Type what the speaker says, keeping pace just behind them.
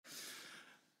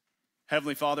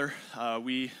Heavenly Father,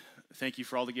 we thank you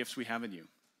for all the gifts we have in you.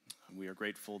 We are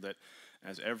grateful that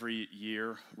as every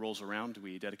year rolls around,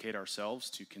 we dedicate ourselves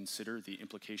to consider the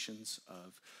implications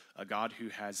of a God who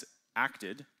has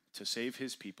acted to save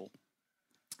his people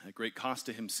at great cost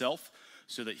to himself,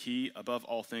 so that he, above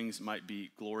all things, might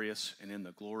be glorious, and in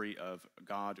the glory of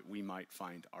God, we might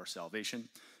find our salvation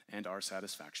and our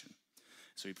satisfaction.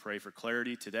 So we pray for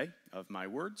clarity today of my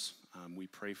words. We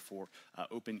pray for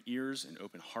open ears and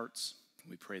open hearts.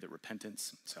 We pray that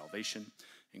repentance, salvation,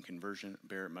 and conversion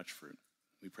bear much fruit.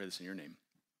 We pray this in your name.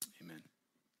 Amen.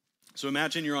 So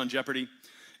imagine you're on Jeopardy.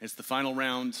 It's the final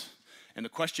round. And the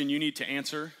question you need to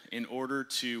answer in order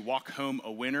to walk home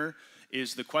a winner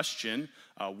is the question,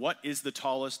 what is the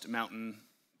tallest mountain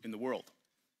in the world?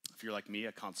 If you're like me,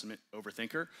 a consummate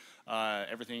overthinker,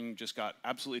 everything just got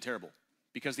absolutely terrible.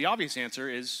 Because the obvious answer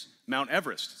is Mount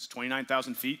Everest. It's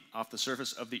 29,000 feet off the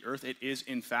surface of the earth. It is,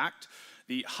 in fact,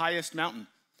 the highest mountain.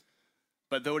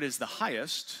 But though it is the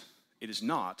highest, it is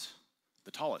not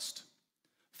the tallest.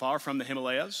 Far from the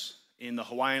Himalayas, in the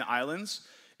Hawaiian Islands,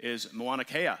 is Mauna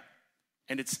Kea.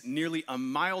 And it's nearly a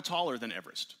mile taller than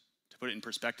Everest. To put it in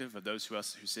perspective of those of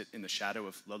us who sit in the shadow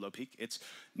of Lolo Peak, it's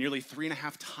nearly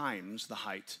 3.5 times the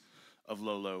height of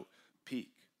Lolo Peak.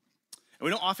 And we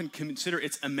don't often consider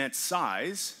its immense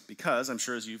size because, I'm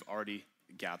sure as you've already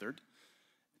gathered,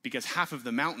 because half of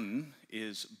the mountain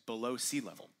is below sea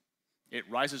level. It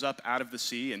rises up out of the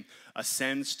sea and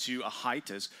ascends to a height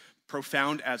as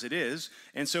profound as it is.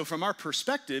 And so from our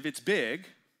perspective, it's big,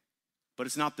 but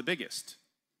it's not the biggest.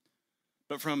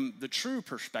 But from the true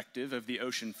perspective of the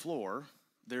ocean floor,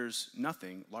 there's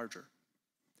nothing larger.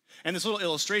 And this little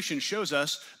illustration shows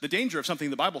us the danger of something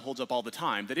the Bible holds up all the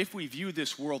time, that if we view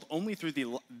this world only through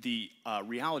the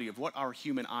reality of what our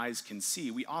human eyes can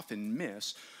see, we often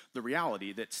miss the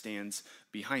reality that stands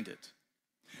behind it.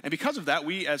 And because of that,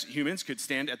 we as humans could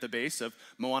stand at the base of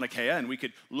Mauna Kea and we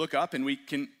could look up and we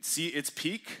can see its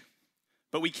peak,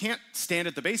 but we can't stand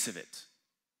at the base of it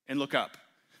and look up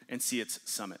and see its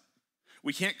summit.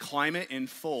 We can't climb it in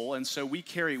full, and so we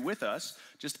carry with us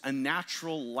just a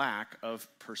natural lack of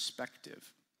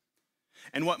perspective.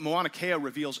 And what Mauna Kea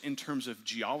reveals in terms of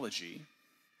geology,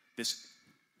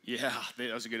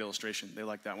 that was a good illustration. They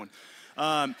like that one.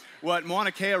 What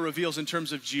Mauna Kea reveals in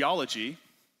terms of geology,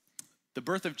 the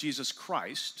birth of Jesus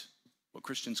Christ, what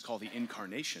Christians call the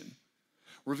incarnation,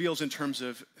 reveals in terms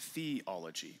of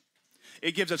theology.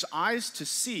 It gives us eyes to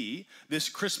see this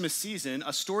Christmas season,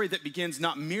 a story that begins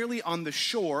not merely on the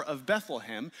shore of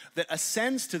Bethlehem, that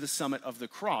ascends to the summit of the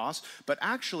cross, but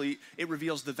actually it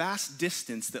reveals the vast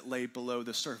distance that lay below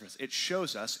the surface. It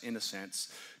shows us, in a sense,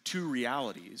 two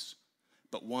realities,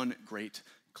 but one great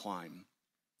climb.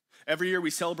 Every year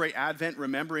we celebrate Advent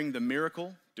remembering the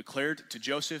miracle declared to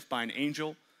Joseph by an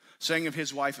angel, saying of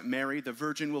his wife Mary, the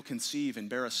virgin will conceive and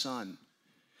bear a son,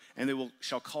 and they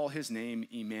shall call his name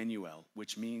Emmanuel,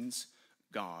 which means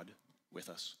God with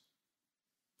us.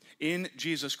 In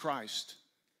Jesus Christ,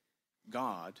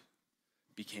 God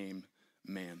became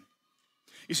man.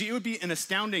 You see, it would be an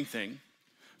astounding thing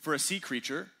for a sea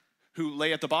creature who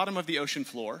lay at the bottom of the ocean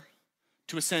floor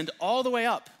to ascend all the way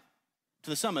up to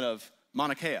the summit of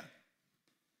Mauna Kea.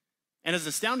 And as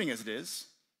astounding as it is,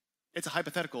 it's a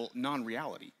hypothetical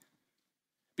non-reality.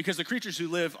 Because the creatures who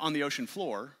live on the ocean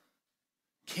floor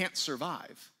can't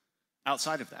survive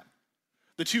outside of that.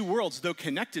 The two worlds, though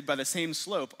connected by the same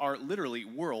slope, are literally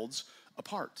worlds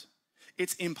apart.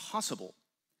 It's impossible.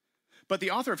 But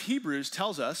the author of Hebrews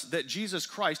tells us that Jesus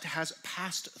Christ has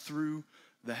passed through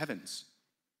the heavens.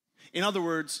 In other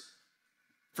words,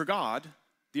 for God,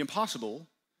 the impossible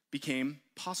became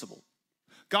possible.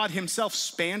 God himself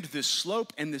spanned this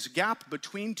slope and this gap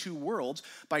between two worlds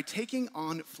by taking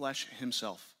on flesh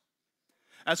himself.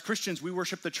 As Christians, we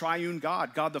worship the triune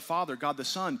God, God the Father, God the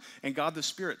Son, and God the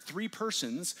Spirit, three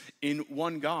persons in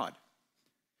one God.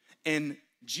 And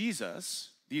Jesus,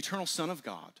 the eternal Son of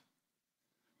God,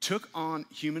 took on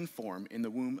human form in the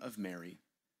womb of Mary,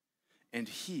 and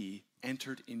he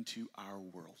entered into our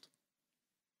world.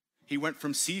 He went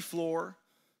from seafloor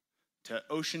to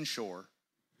ocean shore,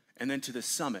 and then to the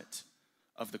summit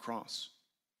of the cross.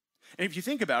 And if you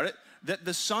think about it, that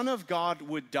the Son of God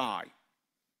would die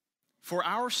for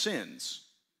our sins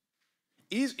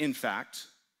is, in fact,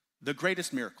 the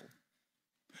greatest miracle.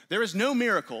 There is no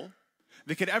miracle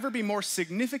that could ever be more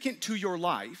significant to your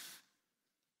life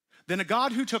than a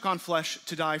God who took on flesh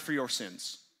to die for your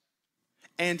sins.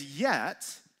 And yet,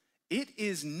 it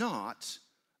is not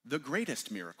the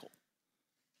greatest miracle.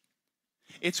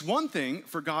 It's one thing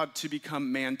for God to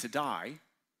become man to die,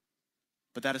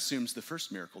 but that assumes the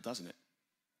first miracle, doesn't it?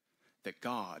 That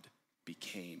God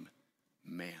became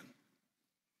man.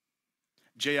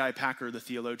 J.I. Packer, the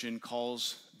theologian,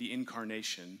 calls the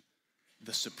incarnation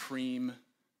the supreme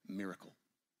miracle.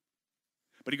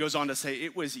 But he goes on to say,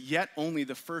 it was yet only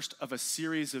the first of a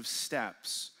series of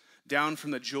steps down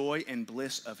from the joy and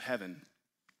bliss of heaven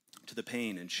to the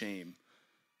pain and shame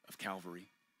of Calvary.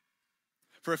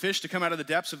 For a fish to come out of the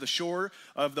depths of the shore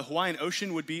of the Hawaiian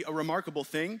Ocean would be a remarkable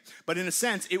thing, but in a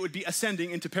sense, it would be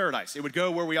ascending into paradise. It would go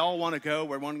where we all want to go,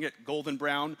 where we want to get golden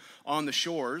brown on the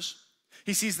shores.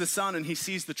 He sees the sun and he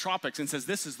sees the tropics and says,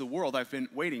 this is the world I've been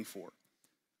waiting for.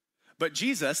 But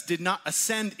Jesus did not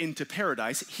ascend into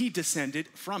paradise, he descended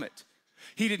from it.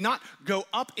 He did not go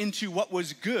up into what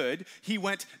was good, he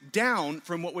went down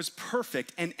from what was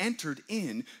perfect and entered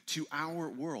into our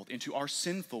world, into our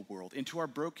sinful world, into our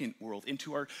broken world,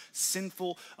 into our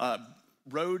sinful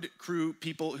road crew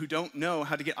people who don't know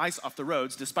how to get ice off the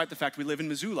roads, despite the fact we live in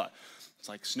Missoula. It's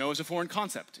like snow is a foreign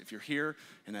concept. If you're here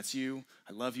and that's you,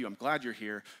 I love you, I'm glad you're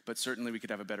here, but certainly we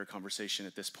could have a better conversation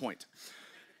at this point.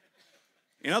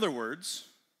 In other words,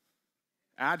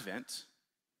 Advent,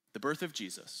 the birth of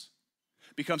Jesus,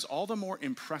 becomes all the more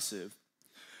impressive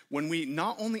when we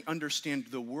not only understand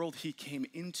the world he came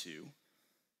into,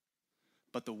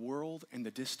 but the world and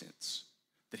the distance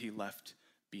that he left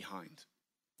behind.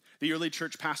 The early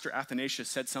church pastor Athanasius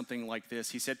said something like this.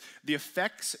 He said, the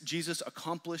effects Jesus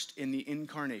accomplished in the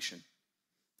incarnation,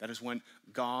 that is when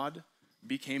God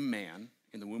became man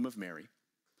in the womb of Mary,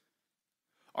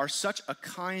 are such a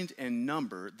kind and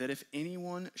number that if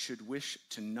anyone should wish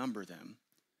to number them,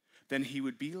 then he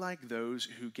would be like those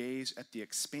who gaze at the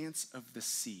expanse of the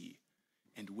sea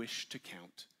and wish to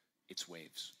count its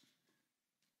waves.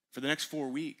 For the next 4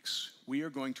 weeks, we are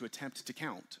going to attempt to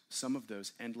count some of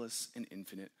those endless and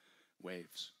infinite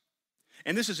waves.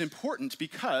 And this is important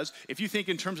because if you think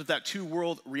in terms of that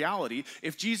two-world reality,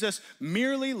 if Jesus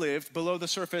merely lived below the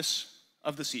surface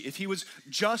of the sea, if he was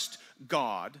just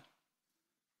God,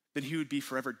 then he would be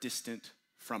forever distant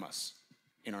from us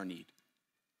in our need.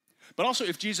 But also,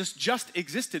 if Jesus just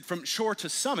existed from shore to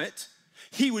summit,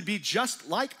 he would be just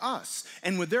like us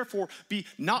and would therefore be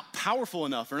not powerful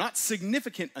enough or not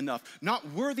significant enough,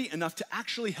 not worthy enough to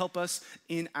actually help us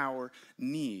in our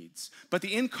needs. But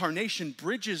the incarnation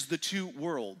bridges the two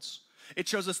worlds. It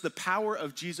shows us the power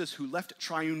of Jesus who left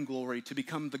triune glory to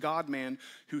become the God-man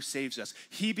who saves us.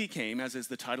 He became, as is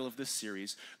the title of this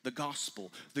series, the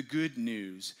gospel, the good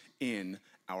news in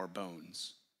our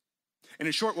bones. And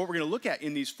in short, what we're going to look at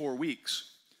in these 4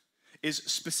 weeks is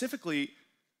specifically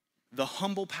the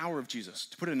humble power of Jesus.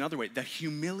 To put it another way, the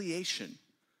humiliation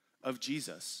of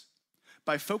Jesus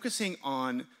by focusing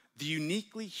on the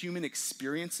uniquely human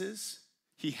experiences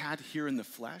he had here in the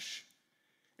flesh,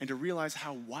 and to realize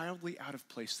how wildly out of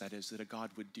place that is that a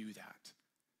God would do that.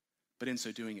 But in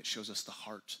so doing, it shows us the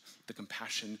heart, the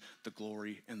compassion, the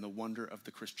glory, and the wonder of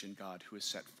the Christian God who is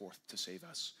set forth to save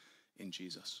us in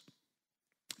Jesus.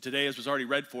 Today, as was already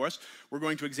read for us, we're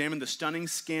going to examine the stunning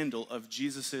scandal of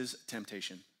Jesus'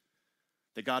 temptation.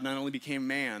 That God not only became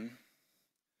man,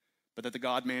 but that the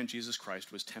God-man, Jesus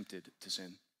Christ, was tempted to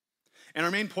sin. And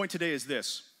our main point today is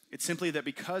this. It's simply that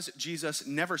because Jesus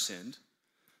never sinned,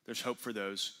 there's hope for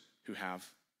those who have.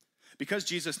 Because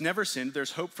Jesus never sinned,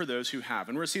 there's hope for those who have.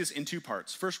 And we're going to see this in two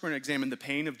parts. First, we're going to examine the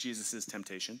pain of Jesus'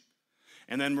 temptation.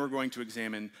 And then we're going to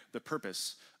examine the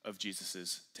purpose of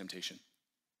Jesus' temptation.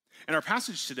 And our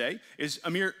passage today is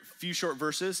a mere few short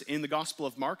verses in the Gospel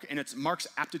of Mark, and it's Mark's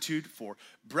aptitude for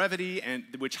brevity, and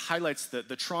which highlights the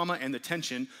trauma and the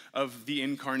tension of the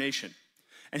incarnation.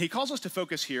 And he calls us to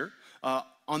focus here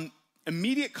on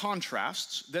immediate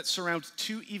contrasts that surround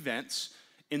two events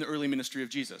in the early ministry of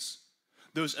Jesus.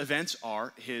 Those events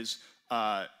are his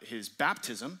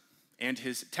baptism and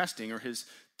his testing or his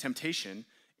temptation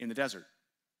in the desert.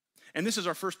 And this is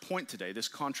our first point today. This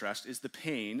contrast is the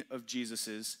pain of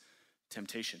Jesus'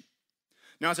 temptation.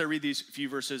 Now, as I read these few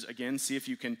verses again, see if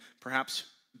you can perhaps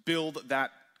build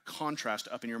that contrast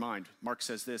up in your mind. Mark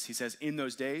says this, he says, "In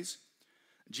those days,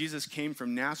 Jesus came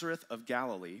from Nazareth of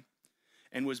Galilee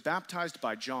and was baptized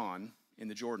by John in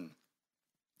the Jordan.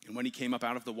 And when he came up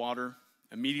out of the water,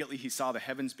 immediately he saw the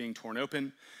heavens being torn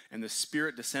open and the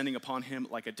Spirit descending upon him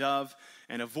like a dove.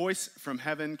 And a voice from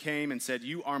heaven came and said,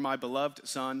 'You are my beloved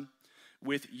Son.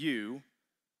 With you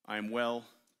I am well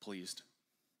pleased.'"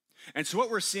 And so what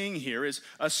we're seeing here is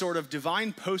a sort of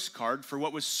divine postcard for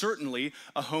what was certainly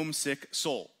a homesick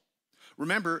soul.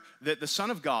 Remember that the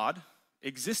Son of God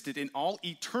existed in all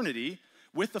eternity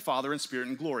with the Father in spirit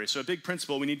and glory. So a big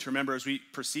principle we need to remember as we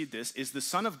proceed this is the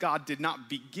Son of God did not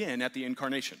begin at the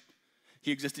incarnation.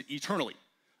 He existed eternally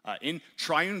in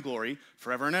triune glory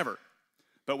forever and ever.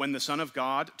 But when the Son of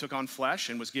God took on flesh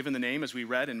and was given the name, as we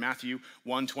read in Matthew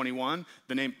 1:21,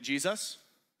 the name Jesus,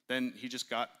 then he just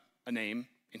got a name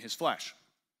in his flesh.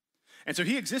 And so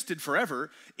he existed forever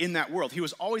in that world. He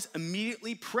was always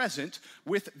immediately present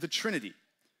with the Trinity.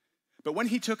 But when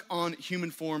he took on human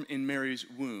form in Mary's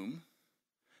womb,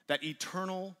 that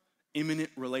eternal, imminent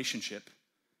relationship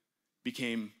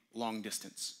became long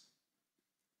distance.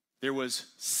 There was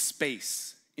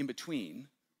space in between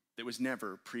that was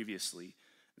never previously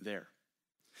there.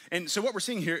 And so what we're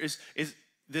seeing here is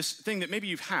this thing that maybe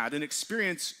you've had, an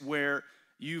experience where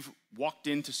you've walked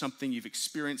into something, you've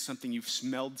experienced something, you've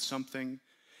smelled something,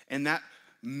 and that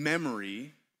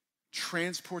memory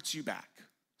transports you back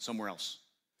somewhere else.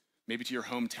 Maybe to your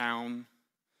hometown,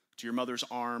 to your mother's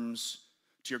arms,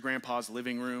 to your grandpa's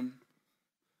living room.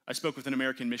 I spoke with an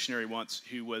American missionary once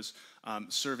who was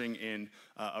serving in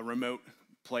a remote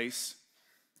place,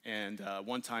 and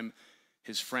one time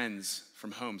his friends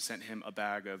from home sent him a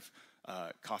bag of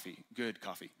coffee, good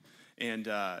coffee. And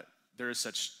there is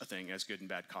such a thing as good and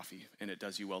bad coffee, and it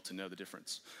does you well to know the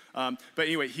difference. But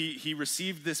anyway, he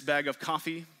received this bag of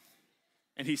coffee,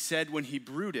 and he said when he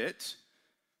brewed it,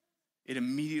 it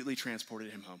immediately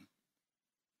transported him home.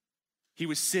 He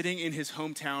was sitting in his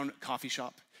hometown coffee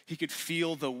shop. He could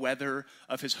feel the weather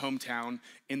of his hometown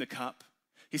in the cup.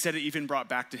 He said it even brought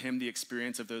back to him the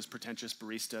experience of those pretentious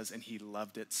baristas, and he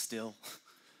loved it still.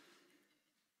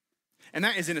 And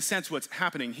that is, in a sense, what's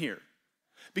happening here.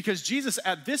 Because Jesus,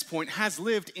 at this point, has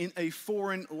lived in a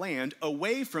foreign land,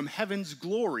 away from heaven's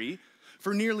glory,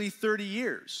 for nearly 30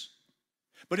 years.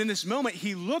 But in this moment,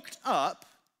 he looked up,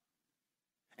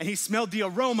 and he smelled the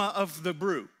aroma of the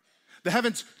brew. The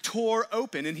heavens tore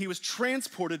open, and he was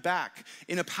transported back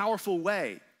in a powerful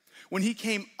way. When he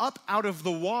came up out of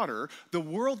the water, the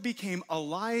world became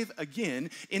alive again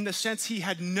in the sense he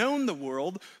had known the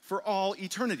world for all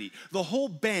eternity. The whole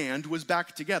band was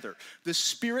back together. The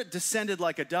Spirit descended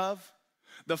like a dove.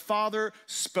 The Father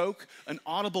spoke an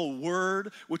audible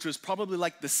word, which was probably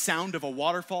like the sound of a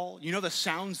waterfall. You know the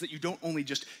sounds that you don't only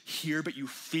just hear, but you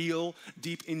feel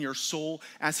deep in your soul,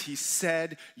 as he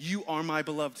said, "You are my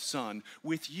beloved Son.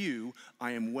 With you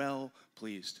I am well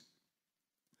pleased."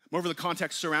 Moreover, the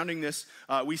context surrounding this,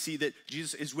 we see that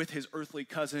Jesus is with his earthly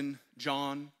cousin,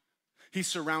 John. He's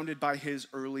surrounded by his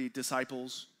early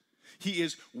disciples. He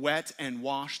is wet and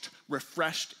washed,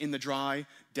 refreshed in the dry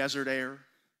desert air.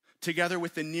 Together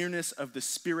with the nearness of the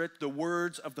Spirit, the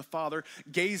words of the Father,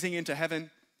 gazing into heaven,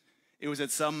 it was,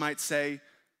 as some might say,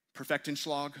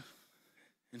 Perfektenschlag.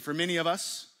 And for many of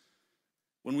us,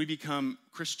 when we become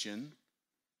Christian,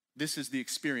 this is the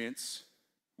experience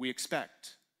we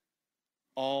expect.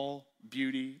 All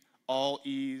beauty, all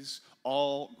ease,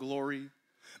 all glory.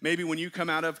 Maybe when you come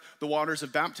out of the waters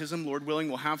of baptism, Lord willing,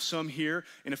 we'll have some here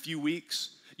in a few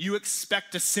weeks, you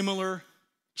expect a similar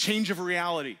change of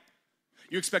reality.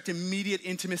 You expect immediate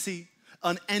intimacy,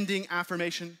 unending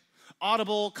affirmation,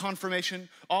 audible confirmation,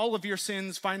 all of your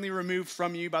sins finally removed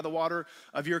from you by the water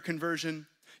of your conversion.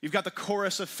 You've got the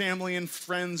chorus of family and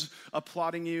friends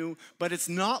applauding you, but it's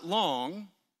not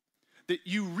long that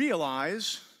you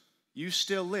realize you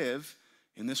still live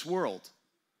in this world.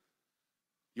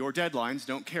 Your deadlines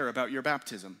don't care about your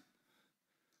baptism.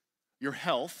 Your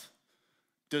health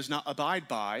does not abide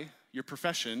by your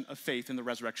profession of faith in the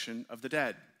resurrection of the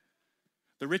dead.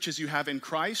 The riches you have in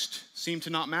Christ seem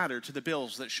to not matter to the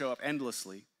bills that show up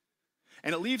endlessly.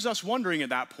 And it leaves us wondering at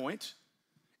that point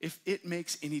if it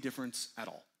makes any difference at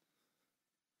all.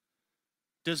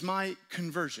 Does my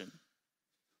conversion,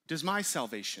 does my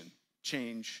salvation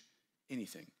change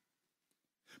anything?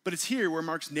 But it's here where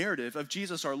Mark's narrative of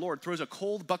Jesus our Lord throws a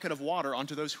cold bucket of water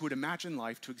onto those who would imagine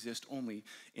life to exist only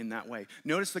in that way.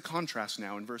 Notice the contrast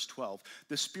now in verse 12.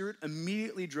 The Spirit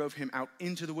immediately drove him out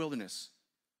into the wilderness.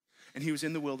 And he was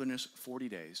in the wilderness 40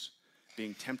 days,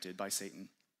 being tempted by Satan.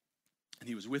 And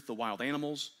he was with the wild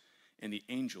animals, and the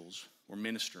angels were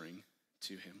ministering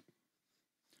to him.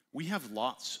 We have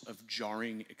lots of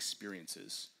jarring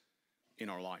experiences in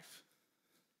our life.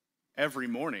 Every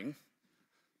morning,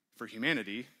 for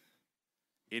humanity,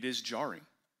 it is jarring.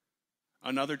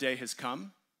 Another day has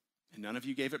come, and none of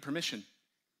you gave it permission.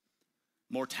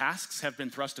 More tasks have been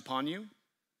thrust upon you,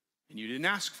 and you didn't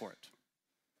ask for it.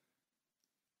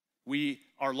 We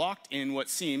are locked in what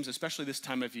seems, especially this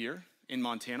time of year in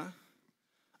Montana,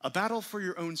 a battle for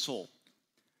your own soul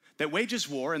that wages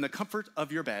war in the comfort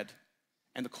of your bed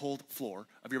and the cold floor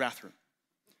of your bathroom.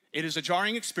 It is a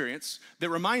jarring experience that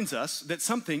reminds us that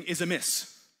something is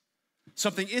amiss.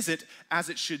 Something isn't as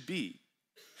it should be.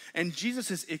 And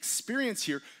Jesus' experience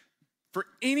here, for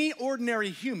any ordinary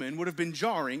human, would have been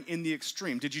jarring in the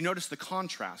extreme. Did you notice the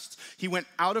contrasts? He went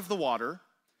out of the water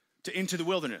to into the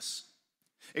wilderness.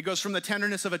 It goes from the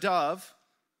tenderness of a dove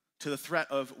to the threat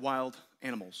of wild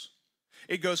animals.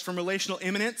 It goes from relational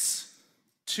imminence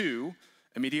to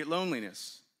immediate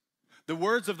loneliness. The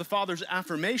words of the Father's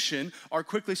affirmation are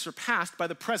quickly surpassed by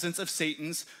the presence of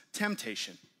Satan's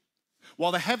temptation.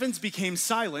 While the heavens became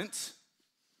silent,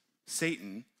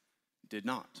 Satan did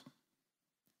not.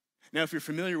 Now, if you're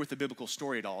familiar with the biblical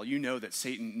story at all, you know that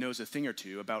Satan knows a thing or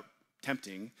two about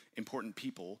tempting important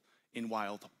people in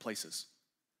wild places.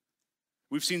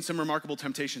 We've seen some remarkable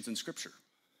temptations in Scripture,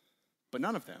 but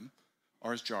none of them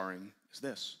are as jarring as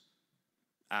this.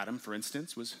 Adam, for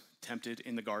instance, was tempted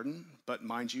in the garden, but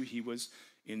mind you, he was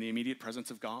in the immediate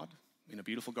presence of God in a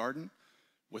beautiful garden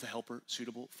with a helper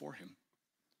suitable for him.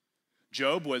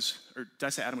 Job was, or did I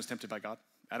say Adam was tempted by God?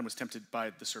 Adam was tempted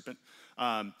by the serpent.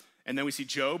 And then we see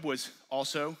Job was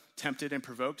also tempted and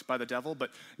provoked by the devil,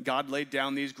 but God laid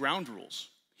down these ground rules.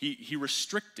 He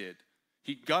restricted,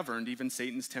 he governed even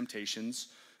Satan's temptations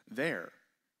there.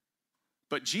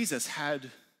 But Jesus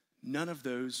had none of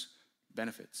those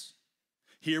benefits.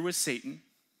 Here was Satan,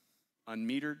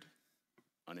 unmetered,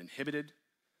 uninhibited,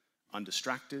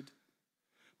 undistracted,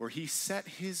 where he set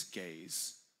his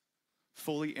gaze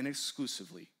fully and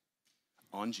exclusively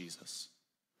on Jesus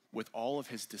with all of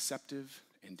his deceptive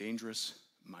and dangerous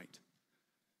might.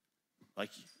 Like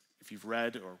if you've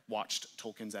read or watched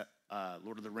Tolkien's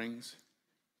Lord of the Rings,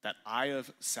 that Eye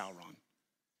of Sauron,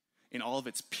 in all of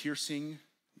its piercing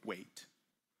weight,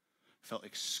 fell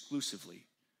exclusively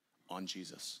on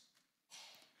Jesus.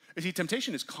 You see,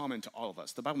 temptation is common to all of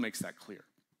us. The Bible makes that clear.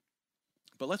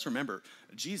 But let's remember,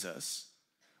 Jesus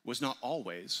was not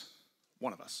always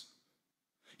one of us.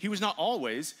 He was not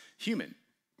always human.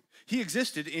 He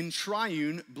existed in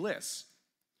triune bliss.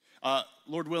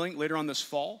 Lord willing, later on this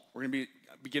fall, we're going to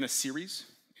begin a series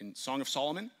in Song of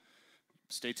Solomon.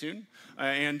 Stay tuned.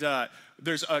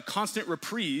 There's a constant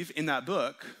reprieve in that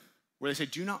book where they say,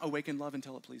 do not awaken love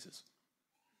until it pleases.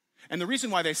 And the reason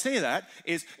why they say that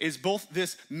is both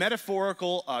this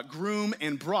metaphorical groom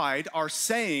and bride are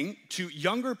saying to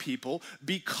younger people,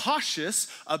 be cautious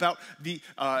about the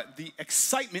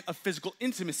excitement of physical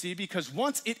intimacy, because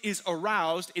once it is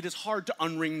aroused, it is hard to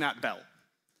unring that bell.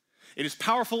 It is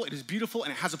powerful, it is beautiful,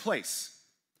 and it has a place.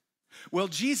 Well,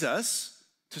 Jesus,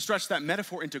 to stretch that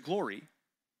metaphor into glory,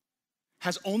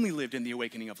 has only lived in the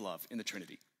awakening of love in the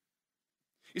Trinity.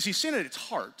 You see, sin at its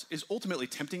heart is ultimately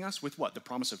tempting us with what? The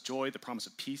promise of joy, the promise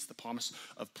of peace, the promise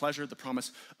of pleasure, the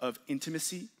promise of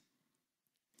intimacy.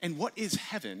 And what is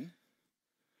heaven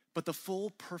but the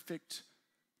full, perfect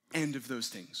end of those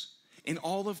things, in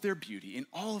all of their beauty, in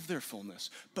all of their fullness,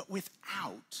 but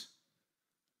without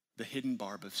the hidden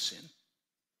barb of sin,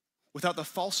 without the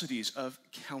falsities of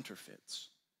counterfeits.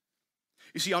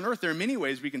 You see, on earth, there are many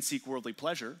ways we can seek worldly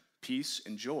pleasure, peace,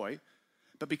 and joy,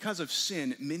 but because of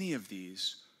sin, many of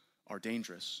these are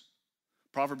dangerous.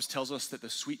 Proverbs tells us that the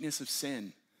sweetness of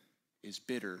sin is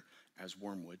bitter as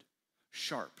wormwood,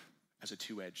 sharp as a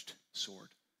two-edged sword.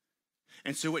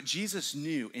 And so what Jesus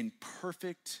knew in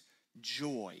perfect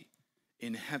joy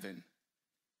in heaven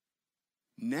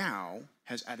now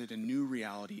has added a new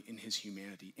reality in his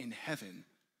humanity. In heaven,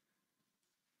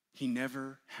 he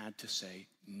never had to say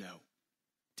no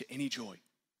to any joy.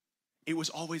 It was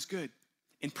always good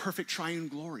in perfect triune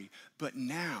glory. But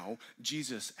now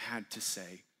Jesus had to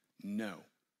say no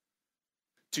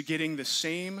to getting the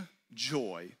same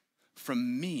joy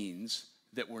from means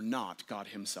that were not God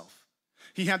himself.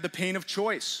 He had the pain of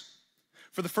choice.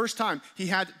 For the first time, he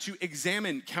had to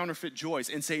examine counterfeit joys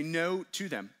and say no to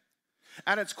them.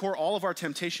 At its core, all of our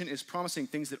temptation is promising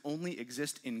things that only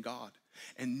exist in God.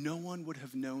 And no one would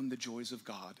have known the joys of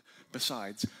God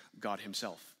besides God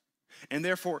himself. And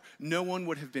therefore, no one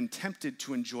would have been tempted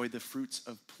to enjoy the fruits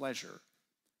of pleasure,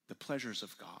 the pleasures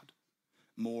of God,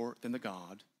 more than the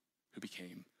God who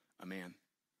became a man.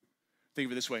 Think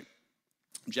of it this way.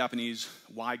 Japanese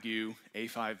Wagyu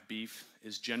A5 beef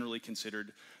is generally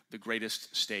considered the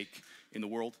greatest steak in the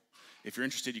world. If you're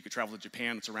interested, you could travel to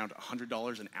Japan. It's around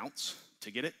 $100 an ounce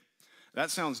to get it.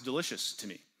 That sounds delicious to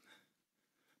me.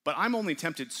 But I'm only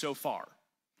tempted so far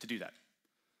to do that.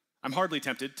 I'm hardly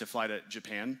tempted to fly to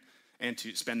Japan and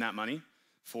to spend that money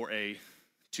for a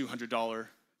 $200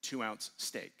 2-ounce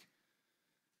steak.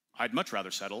 I'd much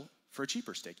rather settle for a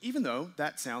cheaper steak, even though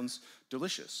that sounds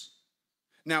delicious.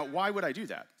 Now, why would I do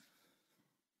that?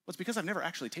 Well, it's because I've never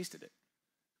actually tasted it.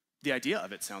 The idea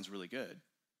of it sounds really good.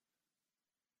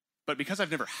 But because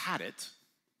I've never had it,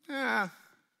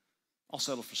 I'll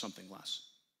settle for something less.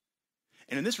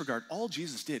 And in this regard, all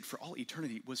Jesus did for all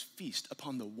eternity was feast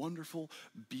upon the wonderful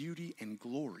beauty and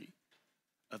glory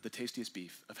of the tastiest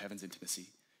beef of heaven's intimacy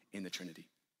in the Trinity.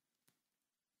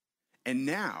 And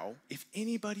now, if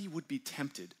anybody would be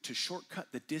tempted to shortcut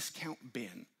the discount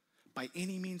bin by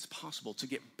any means possible to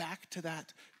get back to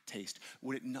that taste?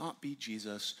 Would it not be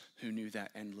Jesus who knew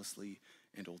that endlessly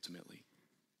and ultimately?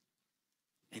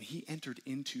 And he entered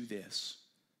into this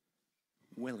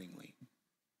willingly.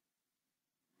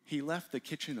 He left the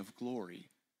kitchen of glory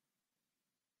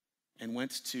and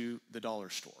went to the dollar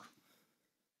store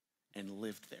and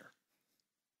lived there.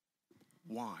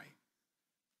 Why?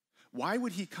 Why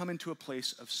would he come into a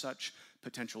place of such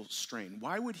potential strain?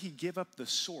 Why would he give up the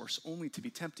source only to be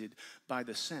tempted by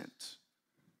the scent?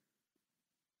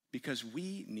 Because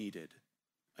we needed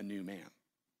a new man.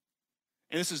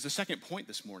 And this is the second point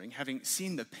this morning. Having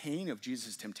seen the pain of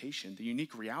Jesus' temptation, the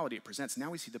unique reality it presents,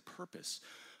 now we see the purpose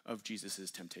of Jesus'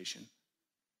 temptation.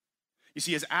 You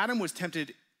see, as Adam was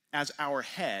tempted as our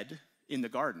head in the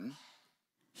garden,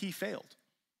 he failed.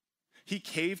 He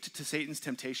caved to Satan's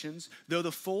temptations, though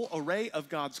the full array of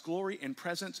God's glory and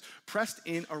presence pressed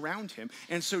in around him.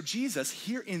 And so Jesus,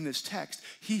 here in this text,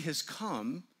 he has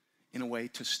come in a way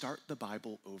to start the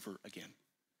Bible over again.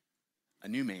 A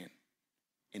new man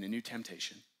in a new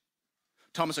temptation.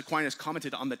 Thomas Aquinas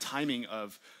commented on the timing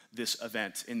of this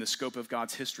event in the scope of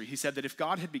God's history. He said that if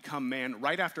God had become man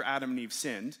right after Adam and Eve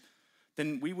sinned,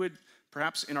 then we would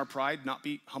perhaps in our pride not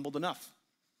be humbled enough.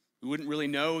 We wouldn't really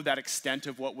know that extent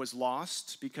of what was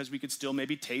lost because we could still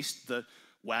maybe taste the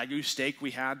Wagyu steak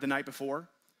we had the night before.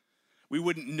 We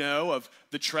wouldn't know of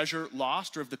the treasure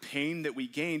lost or of the pain that we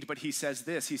gained, but he says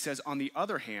this. He says, on the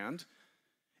other hand,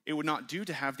 it would not do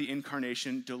to have the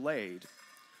incarnation delayed,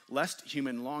 lest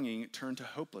human longing turn to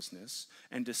hopelessness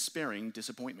and despairing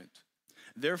disappointment.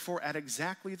 Therefore, at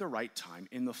exactly the right time,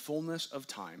 in the fullness of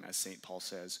time, as St. Paul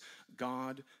says,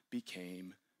 God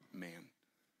became man.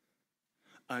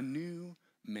 A new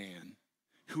man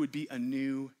who would be a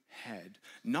new head,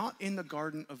 not in the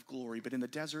garden of glory, but in the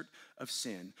desert of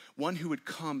sin. One who would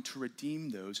come to redeem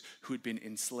those who had been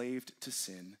enslaved to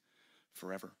sin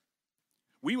forever.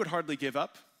 We would hardly give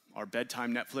up our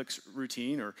bedtime Netflix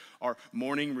routine or our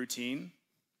morning routine.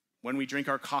 When we drink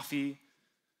our coffee,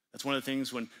 that's one of the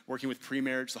things when working with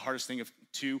pre-marriage, the hardest thing of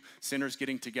two sinners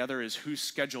getting together is whose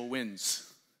schedule wins.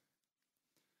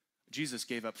 Jesus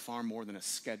gave up far more than a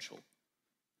schedule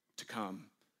to come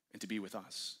and to be with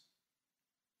us.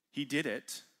 He did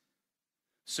it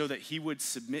so that he would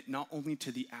submit not only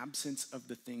to the absence of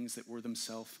the things that were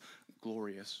themselves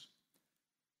glorious,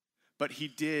 but he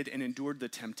did and endured the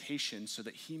temptation so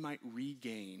that he might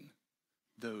regain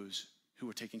those who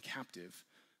were taken captive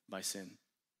by sin.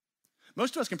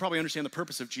 Most of us can probably understand the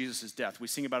purpose of Jesus' death. We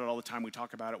sing about it all the time. We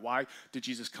talk about it. Why did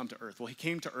Jesus come to earth? Well, he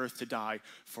came to earth to die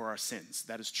for our sins.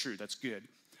 That is true. That's good.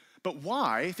 But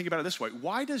why, think about it this way,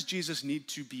 why does Jesus need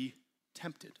to be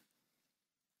tempted?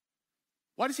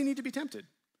 Why does he need to be tempted?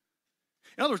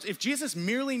 In other words, if Jesus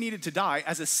merely needed to die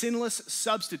as a sinless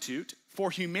substitute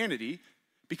for humanity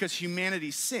because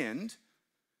humanity sinned,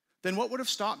 then what would have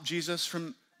stopped Jesus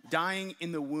from dying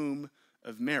in the womb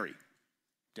of Mary?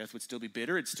 Death would still be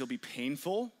bitter, it'd still be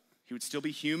painful, he would still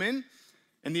be human,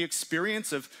 and the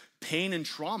experience of pain and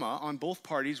trauma on both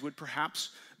parties would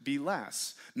perhaps be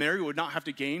less. Mary would not have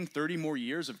to gain 30 more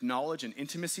years of knowledge and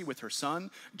intimacy with her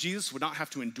son. Jesus would not have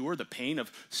to endure the pain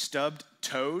of stubbed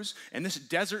toes, and this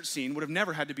desert scene would have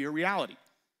never had to be a reality.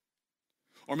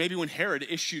 Or maybe when Herod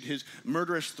issued his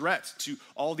murderous threat to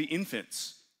all the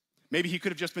infants, maybe he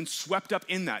could have just been swept up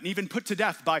in that and even put to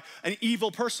death by an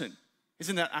evil person.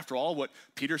 Isn't that, after all, what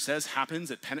Peter says happens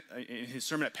in his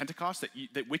sermon at Pentecost,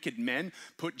 that wicked men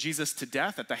put Jesus to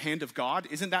death at the hand of God?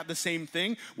 Isn't that the same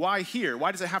thing? Why here?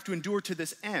 Why does it have to endure to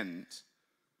this end?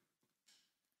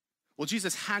 Well,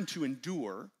 Jesus had to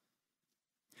endure,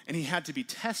 and he had to be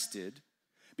tested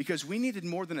because we needed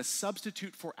more than a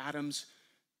substitute for Adam's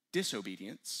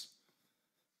disobedience.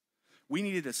 We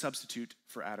needed a substitute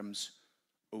for Adam's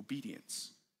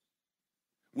obedience.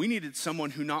 We needed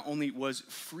someone who not only was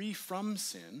free from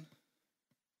sin,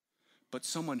 but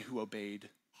someone who obeyed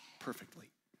perfectly.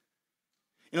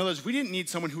 In other words, we didn't need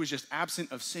someone who was just absent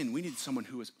of sin. We needed someone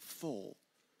who was full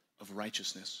of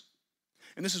righteousness.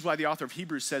 And this is why the author of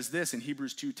Hebrews says this in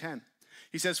Hebrews 2:10.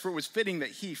 He says, "For it was fitting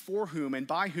that he, for whom and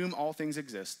by whom all things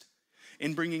exist,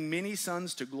 in bringing many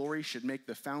sons to glory, should make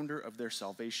the founder of their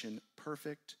salvation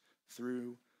perfect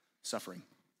through suffering."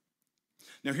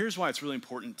 Now, here's why it's really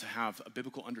important to have a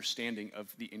biblical understanding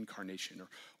of the incarnation,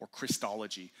 or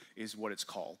Christology is what it's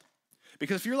called.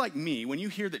 Because if you're like me, when you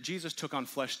hear that Jesus took on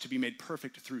flesh to be made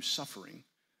perfect through suffering,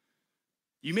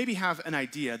 you maybe have an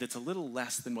idea that's a little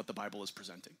less than what the Bible is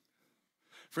presenting.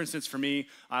 For instance, for me,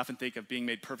 I often think of being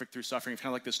made perfect through suffering, kind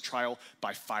of like this trial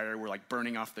by fire. We're like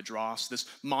burning off the dross. This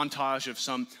montage of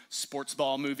some sports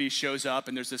ball movie shows up,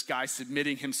 and there's this guy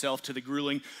submitting himself to the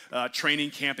grueling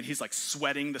training camp, and he's like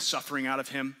sweating the suffering out of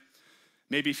him.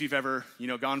 Maybe if you've ever,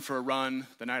 gone for a run,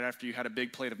 the night after you had a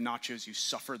big plate of nachos, you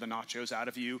suffer the nachos out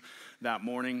of you that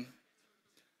morning.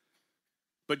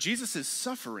 But Jesus'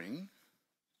 suffering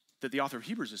that the author of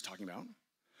Hebrews is talking about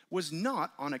was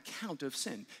not on account of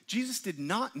sin. Jesus did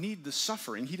not need the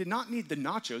suffering. He did not need the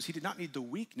nachos. He did not need the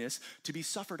weakness to be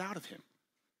suffered out of him.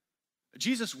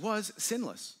 Jesus was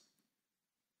sinless.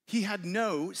 He had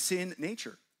no sin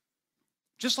nature.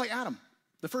 Just like Adam,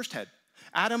 the first head.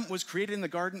 Adam was created in the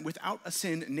garden without a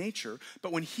sin nature,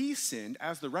 but when he sinned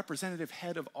as the representative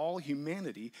head of all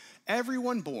humanity,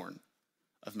 everyone born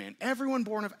of man, everyone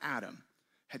born of Adam,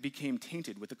 had become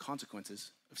tainted with the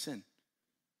consequences of sin.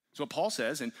 So what Paul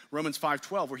says in Romans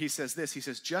 5:12, where he says this, he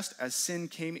says, just as sin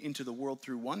came into the world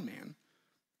through one man,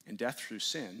 and death through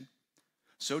sin,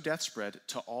 so death spread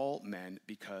to all men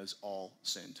because all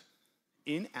sinned.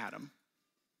 In Adam,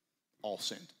 all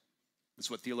sinned. This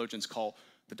is what theologians call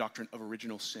the doctrine of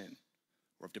original sin,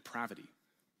 or of depravity.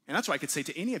 And that's why I could say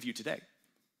to any of you today,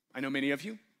 I know many of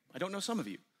you, I don't know some of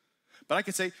you, but I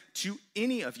could say to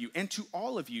any of you and to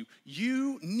all of you,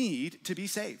 you need to be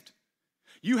saved.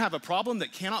 You have a problem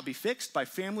that cannot be fixed by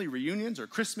family reunions or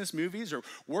Christmas movies or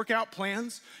workout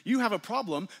plans. You have a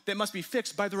problem that must be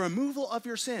fixed by the removal of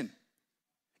your sin.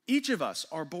 Each of us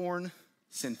are born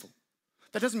sinful.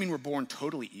 That doesn't mean we're born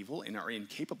totally evil and are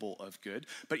incapable of good,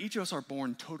 but each of us are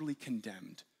born totally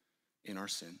condemned in our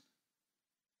sin.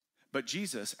 But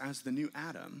Jesus, as the new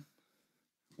Adam,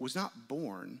 was not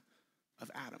born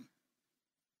of Adam.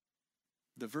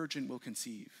 The virgin will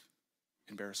conceive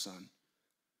and bear a son.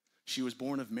 She was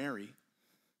born of Mary,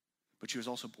 but she was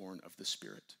also born of the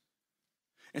Spirit.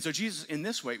 And so Jesus, in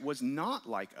this way, was not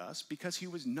like us because he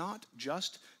was not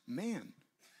just man.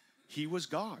 He was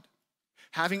God.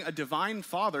 Having a divine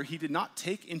father, he did not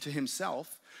take into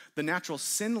himself the natural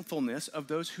sinfulness of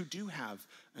those who do have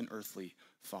an earthly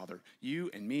father.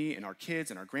 You and me and our kids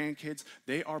and our grandkids,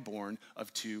 they are born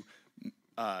of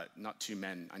not two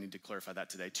men, I need to clarify that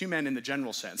today. Two men in the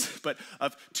general sense, but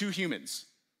of two humans.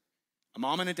 A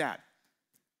mom and a dad.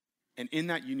 And in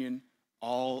that union,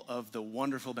 all of the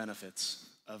wonderful benefits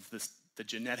of the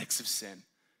genetics of sin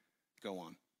go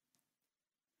on.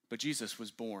 But Jesus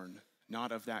was born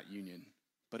not of that union,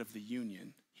 but of the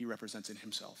union he represents in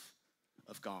himself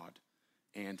of God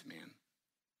and man.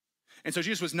 And so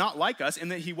Jesus was not like us in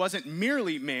that he wasn't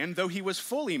merely man, though he was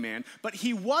fully man, but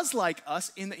he was like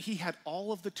us in that he had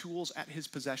all of the tools at his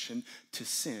possession to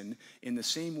sin in the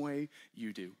same way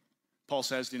you do. Paul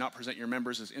says, do not present your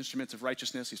members as instruments of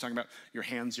righteousness. He's talking about your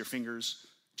hands, your fingers.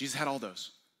 Jesus had all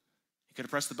those. He could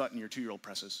have pressed the button your 2-year-old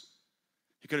presses.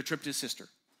 He could have tripped his sister.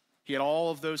 He had all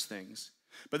of those things.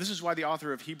 But this is why the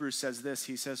author of Hebrews says this.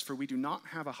 He says, for we do not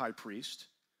have a high priest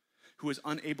who is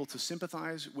unable to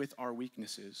sympathize with our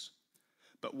weaknesses,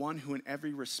 but one who in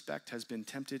every respect has been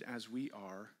tempted as we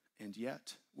are, and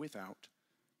yet without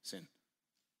sin.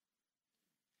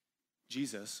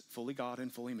 Jesus, fully God and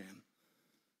fully man,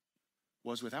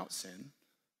 was without sin,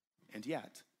 and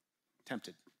yet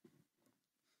tempted.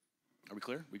 Are we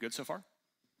clear? We good so far?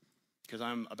 Because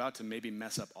I'm about to maybe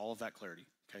mess up all of that clarity.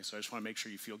 Okay, so I just want to make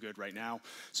sure you feel good right now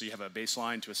so you have a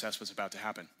baseline to assess what's about to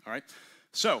happen. All right?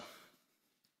 So,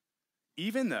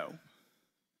 even though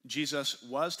Jesus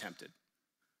was tempted,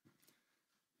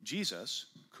 Jesus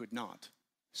could not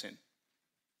sin.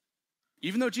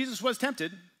 Even though Jesus was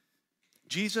tempted,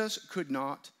 Jesus could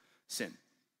not sin.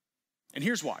 And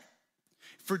here's why.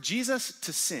 For Jesus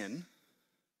to sin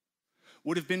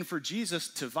would have been for Jesus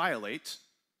to violate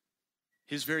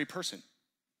his very person.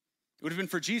 It would have been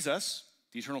for Jesus,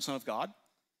 the eternal Son of God,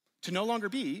 to no longer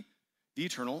be the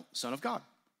eternal Son of God.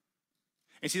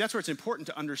 And see, that's where it's important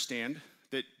to understand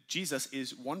that Jesus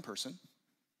is one person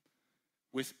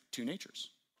with two natures,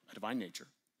 a divine nature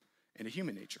and a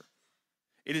human nature.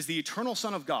 It is the eternal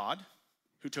Son of God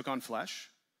who took on flesh,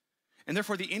 and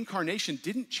therefore the incarnation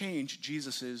didn't change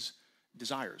Jesus's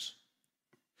desires.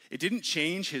 It didn't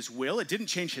change his will, it didn't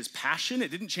change his passion, it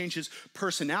didn't change his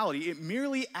personality. It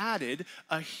merely added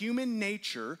a human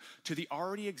nature to the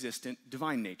already existent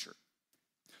divine nature.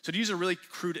 So to use a really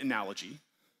crude analogy,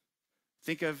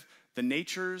 think of the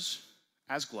natures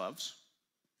as gloves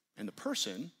and the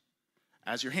person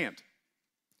as your hand.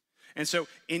 And so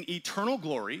in eternal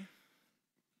glory,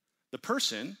 the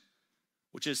person,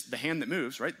 which is the hand that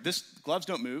moves, right? Gloves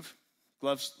don't move,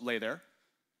 gloves lay there.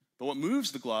 But what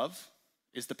moves the glove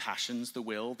is the passions, the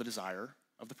will, the desire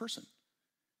of the person.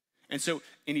 And so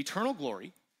in eternal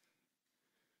glory,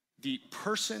 the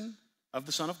person of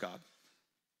the Son of God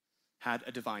had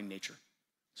a divine nature.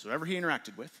 So whatever he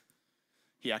interacted with,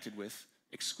 he acted with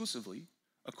exclusively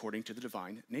according to the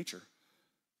divine nature.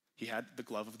 He had the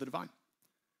glove of the divine.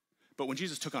 But when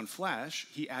Jesus took on flesh,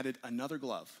 he added another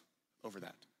glove over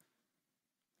that.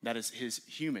 That is his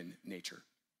human nature.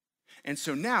 And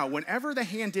so now, whenever the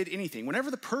hand did anything,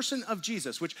 whenever the person of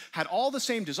Jesus, which had all the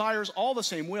same desires, all the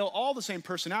same will, all the same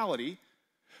personality,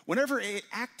 whenever it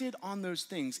acted on those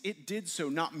things, it did so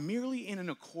not merely in an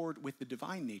accord with the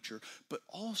divine nature, but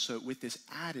also with this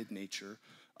added nature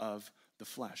of the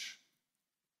flesh.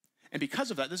 And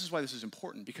because of that, this is why this is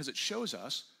important, because it shows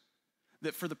us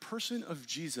that for the person of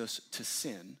Jesus to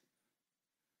sin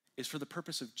is for the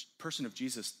person of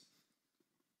Jesus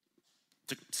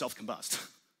to self-combust.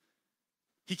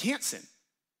 He can't sin.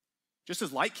 Just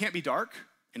as light can't be dark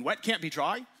and wet can't be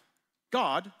dry,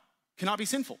 God cannot be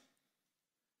sinful.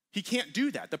 He can't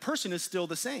do that. The person is still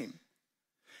the same.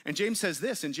 And James says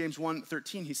this in James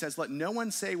 1:13. He says, "Let no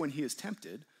one say when he is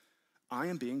tempted, I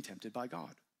am being tempted by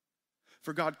God.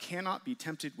 For God cannot be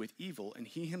tempted with evil, and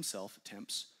he himself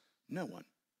tempts no one."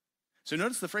 So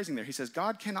notice the phrasing there. He says,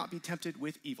 God cannot be tempted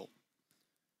with evil.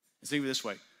 Let's think of it this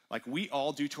way. Like we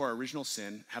all, due to our original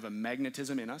sin, have a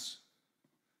magnetism in us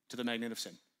to the magnet of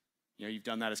sin. You know, you've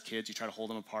done that as kids. You try to hold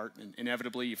them apart, and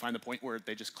inevitably you find the point where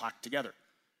they just clack together.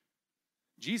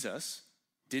 Jesus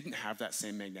didn't have that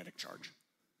same magnetic charge.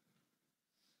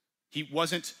 He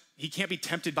can't be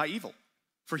tempted by evil,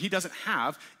 for he doesn't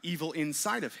have evil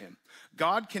inside of him.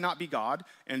 God cannot be God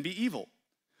and be evil.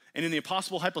 And in the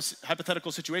impossible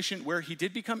hypothetical situation where he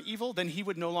did become evil, then he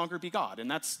would no longer be God,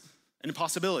 and that's an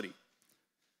impossibility.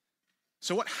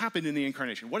 So what happened in the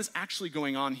incarnation? What is actually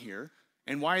going on here,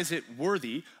 and why is it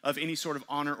worthy of any sort of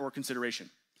honor or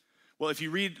consideration? Well, if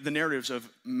you read the narratives of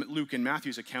Luke and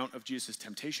Matthew's account of Jesus'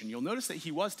 temptation, you'll notice that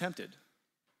he was tempted,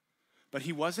 but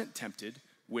he wasn't tempted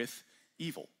with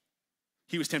evil.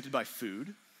 He was tempted by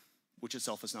food, which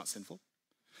itself is not sinful.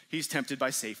 He's tempted by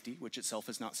safety, which itself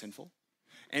is not sinful.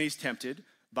 And he's tempted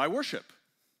by worship,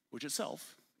 which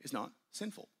itself is not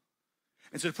sinful.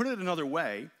 And so to put it another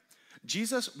way,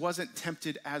 Jesus wasn't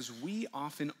tempted as we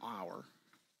often are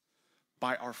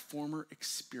by our former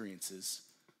experiences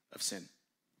of sin.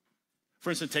 For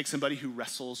instance, take somebody who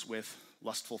wrestles with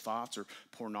lustful thoughts or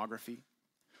pornography.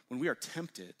 When we are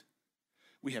tempted,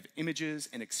 we have images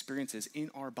and experiences in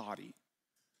our body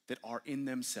that are in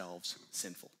themselves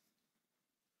sinful.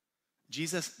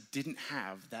 Jesus didn't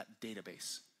have that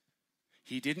database.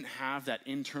 He didn't have that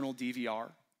internal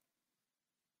DVR.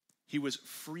 He was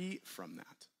free from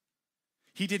that.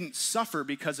 He didn't suffer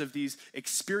because of these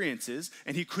experiences,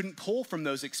 and he couldn't pull from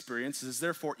those experiences.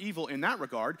 Therefore, evil in that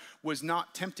regard was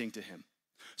not tempting to him.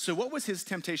 So what was his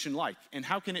temptation like, and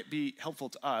how can it be helpful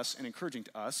to us and encouraging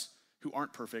to us who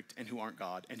aren't perfect and who aren't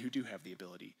God and who do have the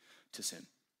ability to sin?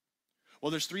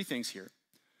 Well, there's three things here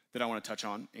that I want to touch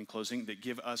on in closing that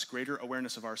give us greater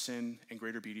awareness of our sin and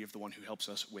greater beauty of the one who helps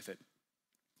us with it.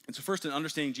 And so first, in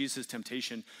understanding Jesus'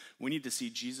 temptation, we need to see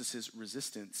Jesus'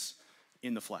 resistance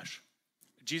in the flesh.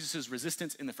 Jesus'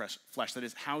 resistance in the flesh, that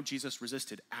is how Jesus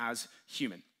resisted as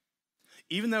human.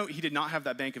 Even though he did not have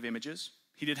that bank of images,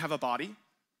 he did have a body.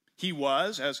 He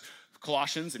was, as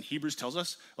Colossians and Hebrews tells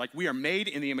us, like we are made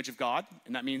in the image of God,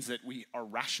 and that means that we are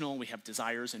rational, we have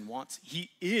desires and wants.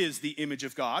 He is the image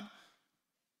of God,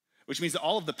 which means that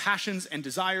all of the passions and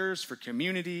desires for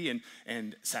community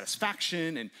and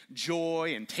satisfaction and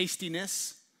joy and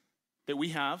tastiness that we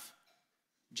have,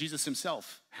 Jesus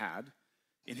himself had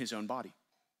in his own body.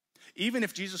 Even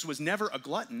if Jesus was never a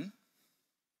glutton,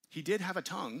 he did have a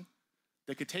tongue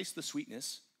that could taste the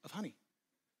sweetness of honey.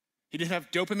 He did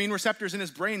have dopamine receptors in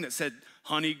his brain that said,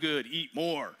 honey good, eat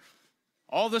more.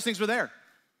 All those things were there.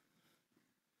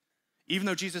 Even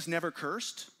though Jesus never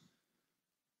cursed,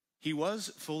 he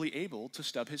was fully able to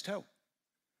stub his toe.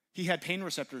 He had pain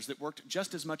receptors that worked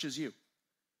just as much as you.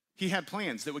 He had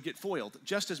plans that would get foiled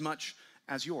just as much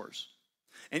as yours.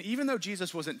 And even though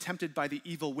Jesus wasn't tempted by the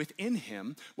evil within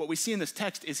him, what we see in this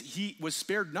text is he was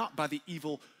spared not by the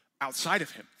evil outside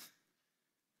of him.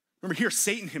 Remember here,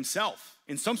 Satan himself,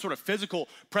 in some sort of physical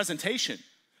presentation,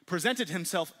 presented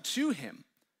himself to him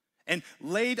and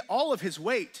laid all of his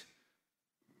weight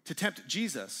to tempt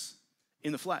Jesus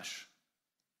in the flesh.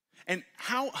 And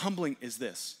how humbling is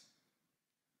this?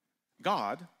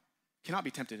 God cannot be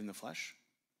tempted in the flesh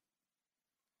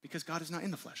because God is not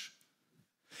in the flesh.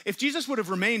 If Jesus would have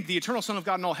remained the eternal Son of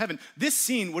God in all heaven, this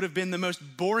scene would have been the most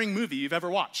boring movie you've ever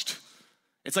watched.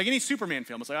 It's like any Superman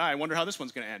film. It's like, I wonder how this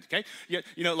one's going to end, okay?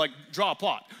 You know, like draw a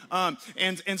plot.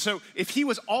 And so if he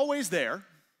was always there,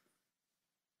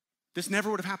 this never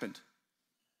would have happened.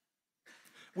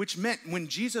 which meant when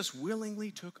Jesus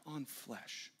willingly took on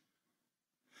flesh,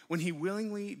 when he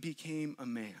willingly became a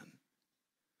man,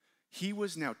 he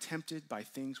was now tempted by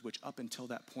things which up until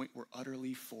that point were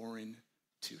utterly foreign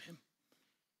to him.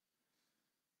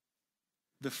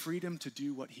 The freedom to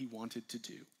do what he wanted to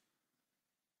do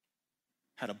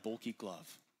had a bulky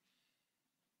glove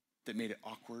that made it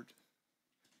awkward,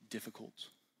 difficult,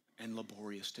 and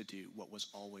laborious to do what was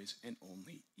always and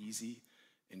only easy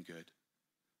and good.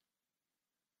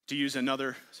 To use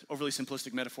another overly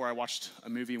simplistic metaphor, I watched a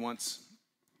movie once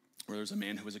where there was a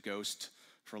man who was a ghost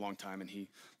for a long time, and he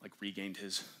regained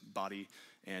his body,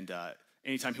 and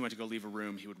anytime he went to go leave a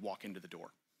room, he would walk into the door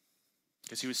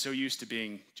because he was so used to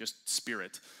being just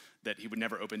spirit that he would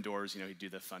never open doors. He'd do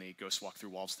the funny ghost walk through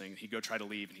walls thing. He'd go try to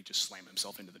leave, and he'd just slam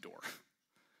himself into the door.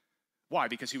 Why?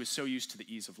 Because he was so used to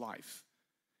the ease of life,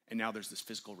 and now there's this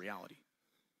physical reality.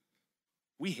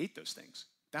 We hate those things.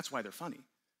 That's why they're funny.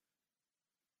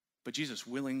 But Jesus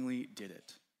willingly did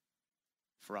it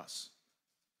for us.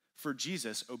 For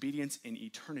Jesus, obedience in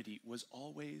eternity was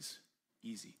always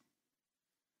easy.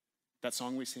 That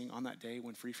song we sing, On That Day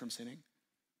When Free From Sinning,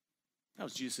 that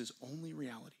was Jesus' only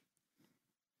reality.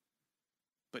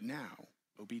 But now,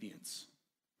 obedience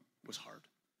was hard.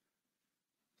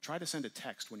 Try to send a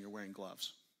text when you're wearing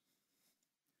gloves.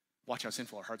 Watch how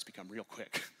sinful our hearts become real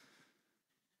quick.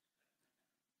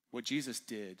 What Jesus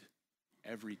did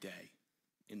every day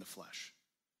in the flesh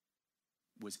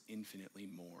was infinitely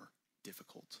more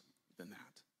difficult than that.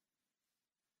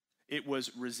 It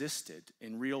was resisted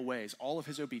in real ways, all of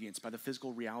his obedience, by the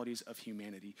physical realities of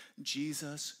humanity.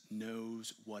 Jesus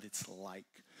knows what it's like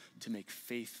to make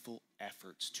faithful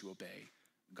efforts to obey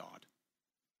God.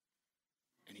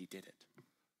 And he did it.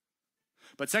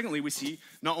 But secondly, we see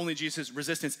not only Jesus'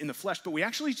 resistance in the flesh, but we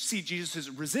actually see Jesus'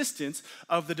 resistance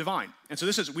of the divine. And so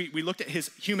we looked at his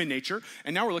human nature,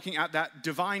 and now we're looking at that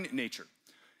divine nature.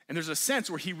 And there's a sense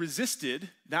where he resisted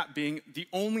that being the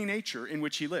only nature in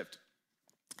which he lived.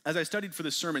 As I studied for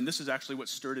this sermon, this is actually what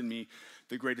stirred in me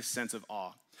the greatest sense of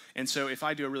awe. And so if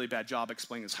I do a really bad job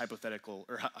explaining this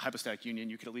hypostatic union,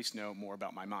 you could at least know more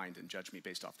about my mind and judge me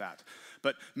based off that.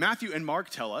 But Matthew and Mark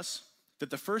tell us that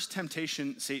the first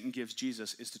temptation Satan gives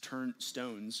Jesus is to turn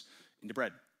stones into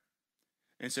bread.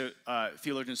 And so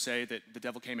theologians say that the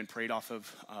devil came and preyed off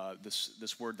of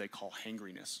this word they call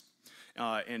hangriness.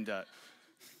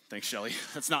 Thanks, Shelley.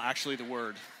 That's not actually the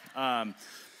word.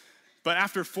 But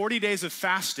after 40 days of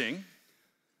fasting,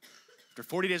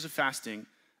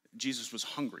 Jesus was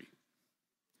hungry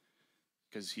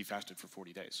because he fasted for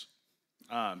 40 days.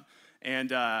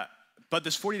 But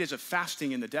this 40 days of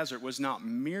fasting in the desert was not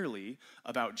merely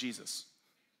about Jesus.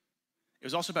 It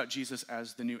was also about Jesus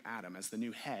as the new Adam, as the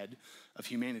new head of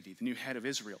humanity, the new head of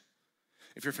Israel.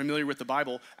 If you're familiar with the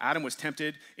Bible, Adam was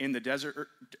tempted in the desert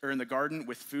or in the garden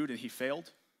with food, and he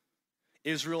failed.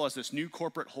 Israel, as this new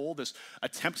corporate whole, this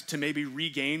attempt to maybe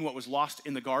regain what was lost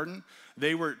in the garden,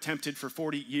 they were tempted for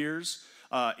 40 years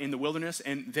in the wilderness,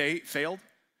 and they failed.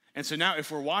 And so now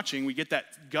if we're watching, we get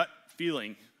that gut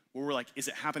feeling where we're like, is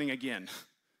it happening again?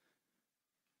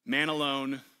 Man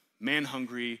alone, man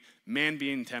hungry, man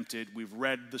being tempted. We've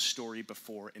read the story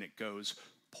before, and it goes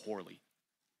poorly.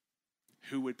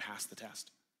 Who would pass the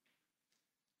test?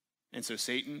 And so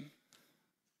Satan,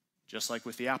 just like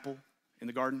with the apple in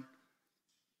the garden,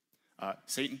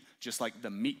 Satan, just like the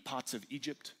meat pots of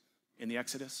Egypt in the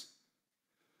Exodus,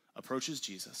 approaches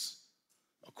Jesus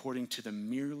according to the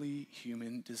merely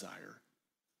human desire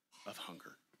of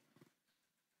hunger.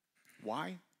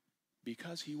 Why?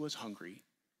 Because he was hungry,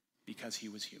 because he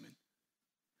was human.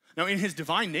 Now, in his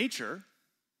divine nature,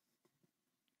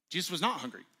 Jesus was not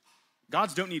hungry.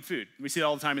 Gods don't need food. We see it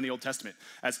all the time in the Old Testament.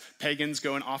 As pagans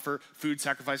go and offer food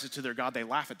sacrifices to their God, they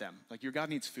laugh at them. Like, your God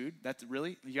needs food? That's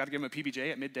really? You got to give him a PBJ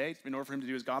at midday in order for him to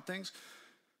do his God things?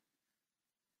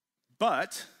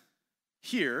 But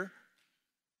here,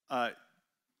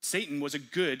 Satan was a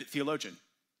good theologian.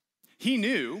 He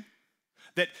knew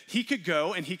that he could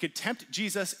go and he could tempt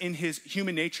Jesus in his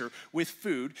human nature with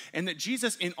food, and that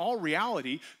Jesus, in all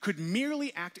reality, could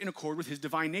merely act in accord with his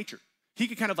divine nature. He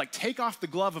could kind of like take off the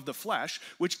glove of the flesh,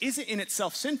 which isn't in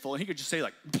itself sinful, and he could just say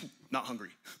like, not hungry.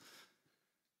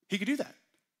 He could do that.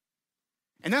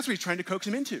 And that's what he's trying to coax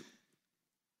him into.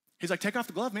 He's like, take off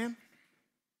the glove, man.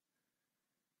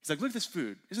 He's like, look at this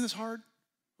food. Isn't this hard?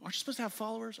 Aren't you supposed to have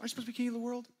followers? Aren't you supposed to be king of the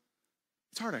world?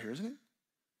 It's hard out here, isn't it?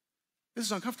 This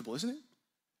is uncomfortable, isn't it?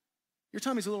 Your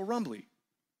tummy's a little rumbly.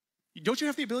 Don't you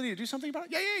have the ability to do something about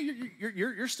it? Yeah,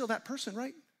 you're still that person,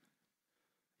 right?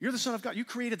 You're the Son of God. You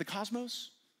created the cosmos.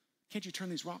 Can't you turn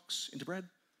these rocks into bread?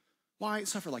 Why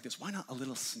suffer like this? Why not a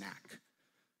little snack?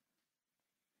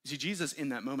 You see, Jesus in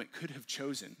that moment could have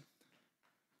chosen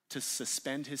to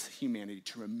suspend his humanity,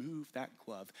 to remove that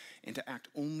glove, and to act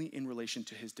only in relation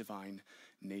to his divine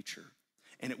nature.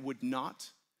 And it would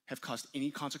not have caused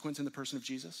any consequence in the person of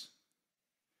Jesus.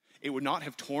 It would not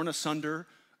have torn asunder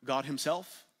God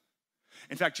himself.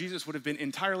 In fact, Jesus would have been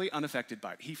entirely unaffected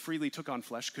by it. He freely took on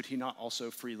flesh. Could he not also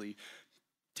freely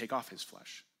take off his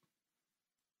flesh?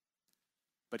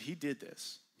 But he did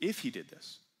this. If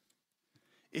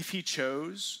he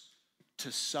chose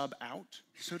to sub out,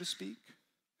 so to speak,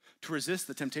 to resist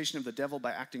the temptation of the devil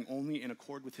by acting only in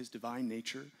accord with his divine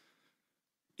nature,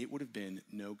 it would have been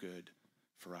no good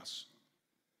for us.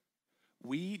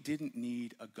 We didn't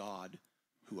need a God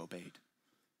who obeyed.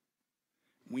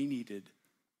 We needed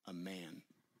a man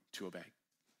to obey.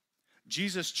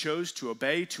 Jesus chose to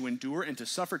obey, to endure, and to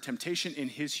suffer temptation in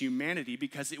his humanity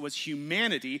because it was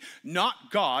humanity,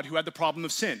 not God, who had the problem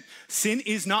of sin. Sin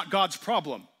is not God's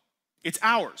problem. It's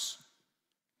ours.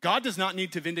 God does not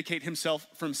need to vindicate himself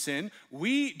from sin.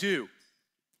 We do.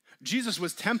 Jesus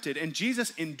was tempted and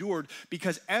Jesus endured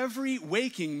because every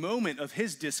waking moment of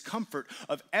his discomfort,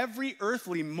 of every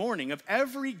earthly morning, of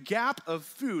every gap of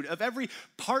food, of every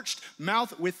parched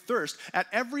mouth with thirst, at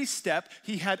every step,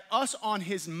 he had us on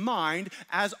his mind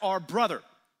as our brother.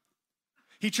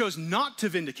 He chose not to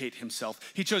vindicate himself.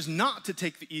 He chose not to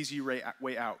take the easy way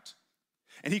out.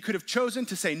 And he could have chosen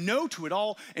to say no to it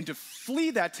all and to flee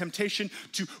that temptation,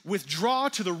 to withdraw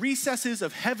to the recesses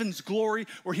of heaven's glory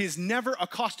where he is never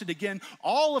accosted again.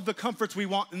 All of the comforts we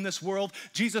want in this world,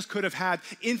 Jesus could have had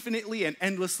infinitely and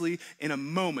endlessly in a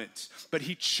moment. But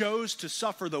he chose to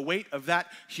suffer the weight of that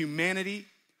humanity,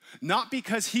 not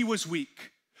because he was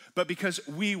weak, but because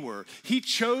we were. He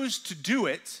chose to do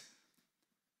it,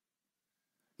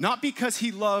 not because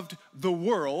he loved the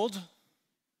world,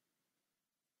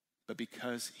 but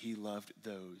because he loved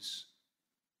those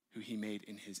who he made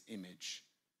in his image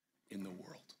in the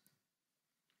world.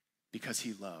 Because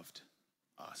he loved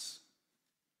us.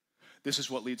 This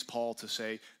is what leads Paul to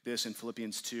say this in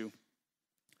Philippians 2.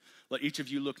 Let each of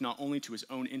you look not only to his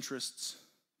own interests,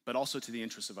 but also to the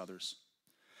interests of others.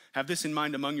 Have this in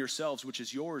mind among yourselves, which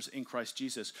is yours in Christ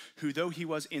Jesus, who though he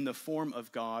was in the form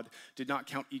of God, did not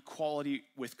count equality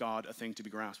with God a thing to be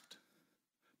grasped,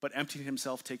 but emptied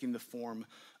himself, taking the form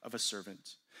of a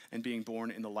servant, and being born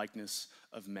in the likeness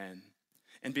of men.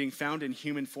 And being found in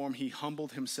human form, he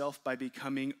humbled himself by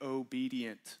becoming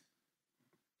obedient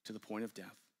to the point of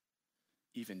death,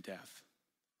 even death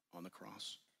on the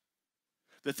cross.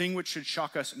 The thing which should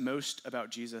shock us most about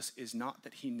Jesus is not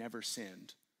that he never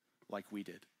sinned like we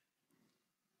did,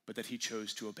 but that he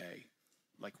chose to obey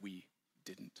like we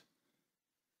didn't.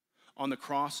 On the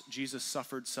cross, Jesus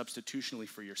suffered substitutionally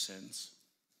for your sins.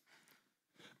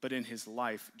 But in his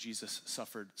life, Jesus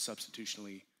suffered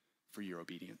substitutionally for your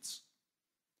obedience.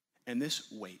 And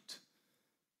this weight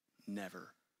never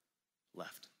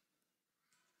left.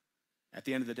 At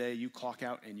the end of the day, you clock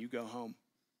out and you go home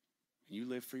and you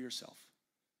live for yourself.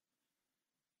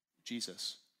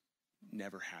 Jesus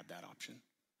never had that option.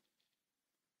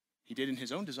 He did in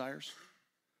his own desires,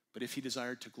 but if he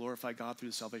desired to glorify God through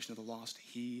the salvation of the lost,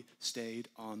 he stayed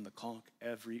on the clock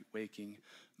every waking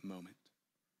moment.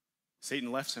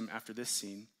 Satan left him after this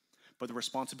scene, but the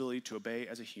responsibility to obey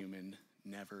as a human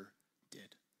never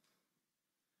did.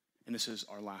 And this is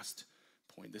our last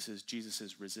point. This is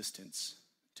Jesus' resistance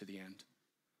to the end.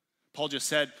 Paul just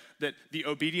said that the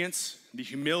obedience, the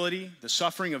humility, the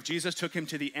suffering of Jesus took him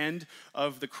to the end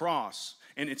of the cross.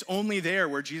 And it's only there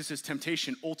where Jesus'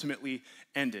 temptation ultimately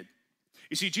ended.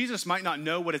 You see, Jesus might not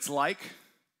know what it's like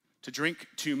to drink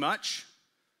too much,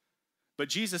 but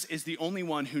Jesus is the only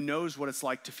one who knows what it's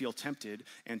like to feel tempted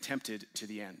and tempted to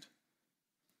the end.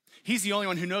 He's the only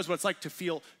one who knows what it's like to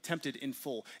feel tempted in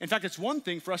full. In fact, it's one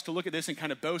thing for us to look at this and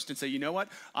kind of boast and say, you know what?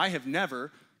 I have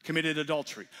never committed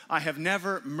adultery. I have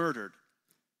never murdered.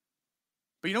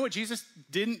 But you know what Jesus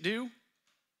didn't do?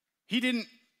 He didn't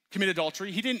commit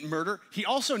adultery. He didn't murder. He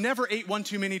also never ate one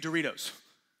too many Doritos.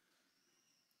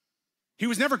 He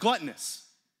was never gluttonous.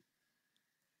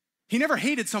 He never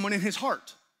hated someone in his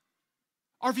heart.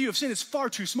 Our view of sin is far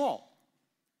too small.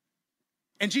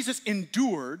 And Jesus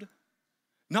endured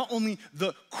not only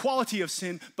the quality of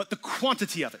sin, but the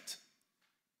quantity of it.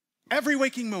 Every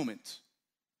waking moment,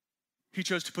 he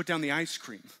chose to put down the ice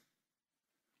cream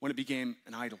when it became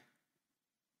an idol.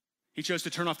 He chose to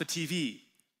turn off the TV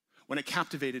when it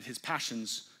captivated his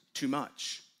passions too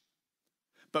much.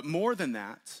 But more than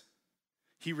that,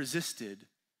 he resisted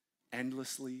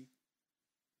endlessly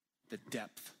the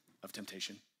depth of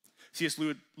temptation. C.S.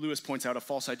 Lewis points out a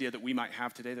false idea that we might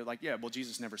have today. They're like, yeah, well,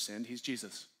 Jesus never sinned. He's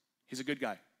Jesus. He's a good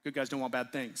guy. Good guys don't want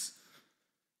bad things.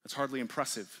 That's hardly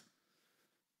impressive.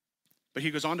 But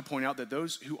he goes on to point out that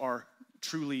those who are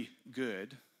truly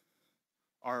good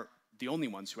are the only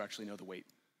ones who actually know the weight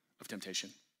of temptation.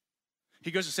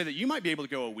 He goes to say that you might be able to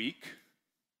go a week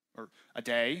or a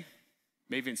day,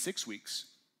 maybe even 6 weeks,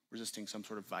 resisting some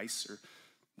sort of vice or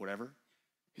whatever.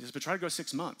 He says, but try to go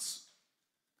 6 months.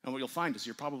 And what you'll find is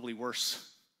you're probably worse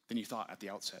than you thought at the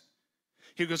outset.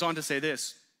 He goes on to say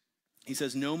this. He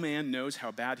says, no man knows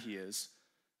how bad he is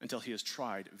until he has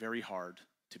tried very hard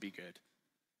to be good.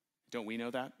 Don't we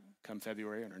know that? Come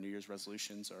February and our New Year's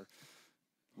resolutions are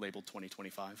labeled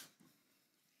 2025.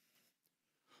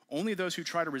 Only those who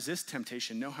try to resist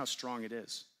temptation know how strong it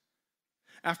is.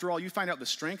 After all, you find out the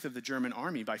strength of the German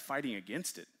army by fighting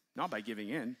against it, not by giving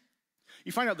in.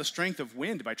 You find out the strength of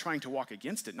wind by trying to walk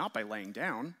against it, not by laying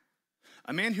down.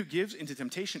 A man who gives into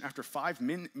temptation after 5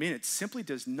 minutes simply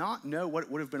does not know what it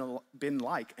would have been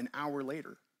like an hour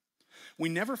later. We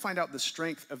never find out the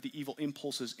strength of the evil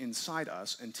impulses inside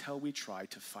us until we try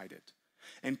to fight it.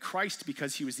 And Christ,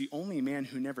 because he was the only man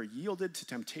who never yielded to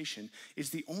temptation, is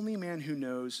the only man who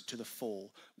knows to the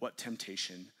full what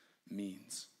temptation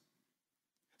means.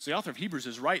 So the author of Hebrews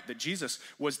is right that Jesus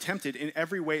was tempted in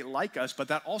every way like us, but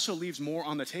that also leaves more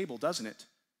on the table, doesn't it?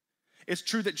 It's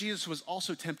true that Jesus was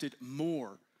also tempted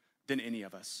more than any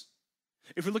of us.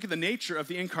 If we look at the nature of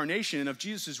the incarnation and of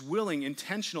Jesus' willing,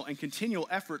 intentional, and continual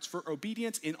efforts for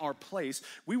obedience in our place,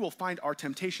 we will find our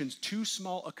temptations too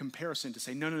small a comparison to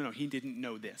say, no, he didn't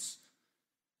know this.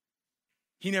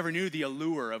 He never knew the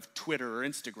allure of Twitter or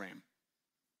Instagram.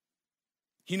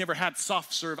 He never had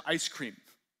soft serve ice cream.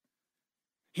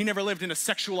 He never lived in a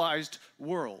sexualized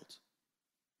world.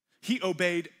 He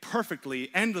obeyed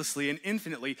perfectly, endlessly, and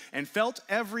infinitely, and felt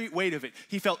every weight of it.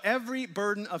 He felt every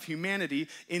burden of humanity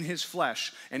in his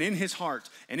flesh, and in his heart,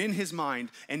 and in his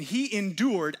mind, and he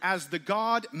endured as the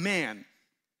God-man.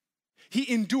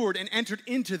 He endured and entered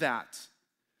into that,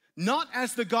 not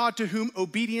as the God to whom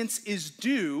obedience is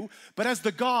due, but as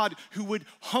the God who would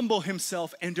humble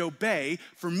himself and obey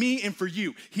for me and for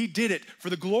you. He did it for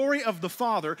the glory of the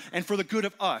Father and for the good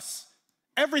of us.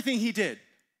 Everything he did,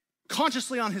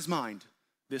 consciously on his mind,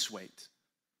 this weight.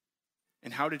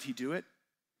 And how did he do it?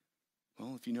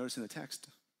 Well, if you notice in the text,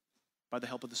 by the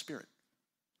help of the Spirit.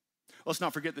 Let's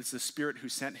not forget that it's the Spirit who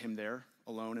sent him there,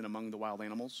 alone and among the wild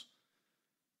animals.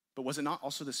 But was it not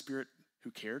also the Spirit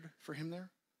who cared for him there?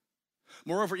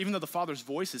 Moreover, even though the Father's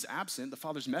voice is absent, the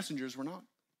Father's messengers were not.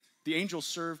 The angels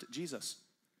served Jesus.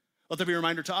 Let there be a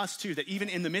reminder to us, too, that even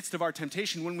in the midst of our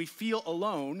temptation, when we feel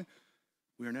alone,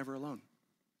 we are never alone.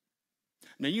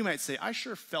 Now, you might say, I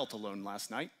sure felt alone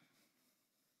last night.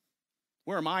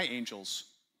 Where are my angels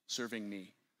serving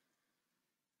me?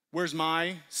 Where's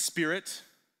my spirit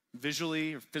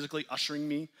visually or physically ushering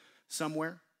me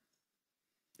somewhere?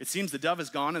 It seems the dove is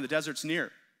gone and the desert's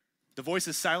near. The voice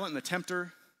is silent and the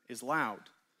tempter is loud.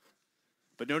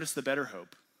 But notice the better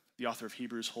hope the author of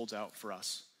Hebrews holds out for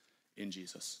us in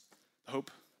Jesus. The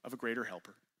hope of a greater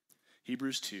helper.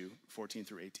 Hebrews 2, 14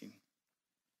 through 18.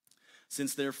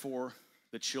 Since therefore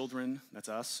the children, that's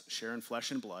us, share in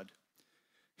flesh and blood,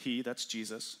 he, that's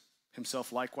Jesus,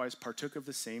 himself likewise partook of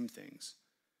the same things,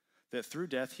 that through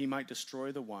death he might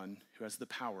destroy the one who has the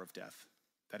power of death,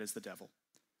 that is the devil,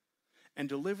 and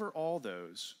deliver all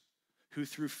those who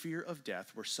through fear of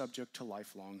death were subject to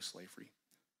lifelong slavery.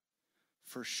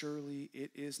 For surely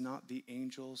it is not the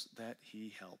angels that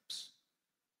he helps,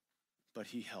 but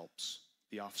he helps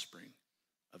the offspring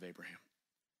of Abraham.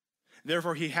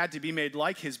 Therefore, he had to be made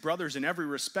like his brothers in every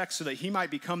respect so that he might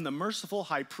become the merciful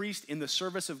high priest in the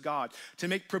service of God to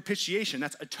make propitiation,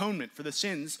 that's atonement for the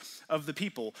sins of the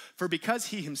people. For because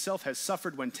he himself has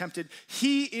suffered when tempted,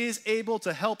 he is able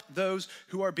to help those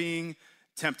who are being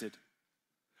tempted.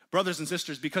 Brothers and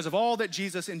sisters, because of all that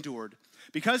Jesus endured,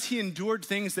 because he endured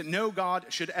things that no God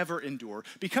should ever endure,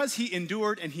 because he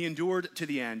endured and he endured to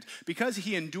the end, because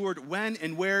he endured when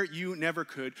and where you never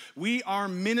could, we are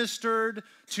ministered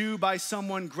to by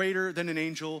someone greater than an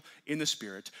angel in the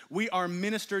Spirit. We are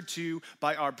ministered to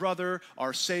by our brother,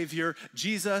 our Savior,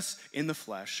 Jesus in the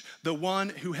flesh, the one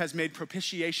who has made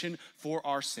propitiation for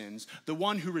our sins, the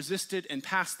one who resisted and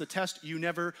passed the test you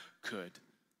never could.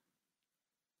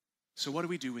 So what do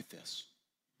we do with this?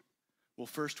 Well,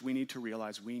 first, we need to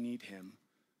realize we need him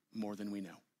more than we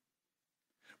know.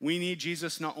 We need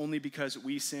Jesus not only because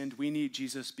we sinned, we need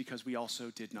Jesus because we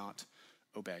also did not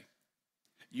obey.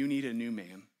 You need a new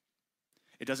man.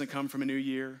 It doesn't come from a new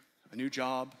year, a new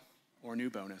job, or a new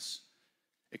bonus.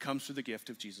 It comes through the gift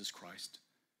of Jesus Christ.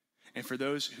 And for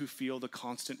those who feel the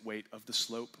constant weight of the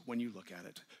slope when you look at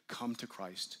it, come to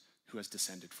Christ who has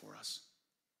descended for us.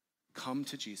 Come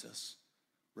to Jesus,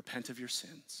 repent of your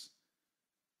sins,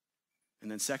 And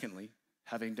then secondly,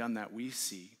 having done that, we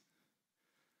seeing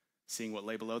what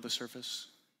lay below the surface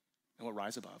and what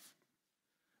rise above,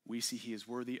 we see he is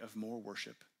worthy of more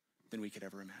worship than we could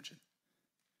ever imagine.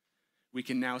 We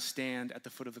can now stand at the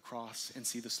foot of the cross and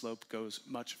see the slope goes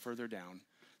much further down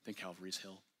than Calvary's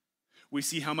hill. We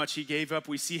see how much he gave up,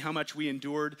 we see how much we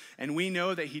endured, and we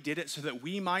know that he did it so that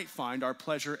we might find our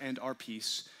pleasure and our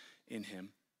peace in him.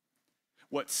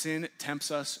 What sin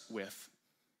tempts us with,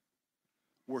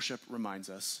 worship reminds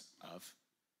us of.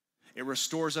 It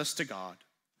restores us to God.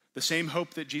 The same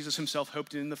hope that Jesus himself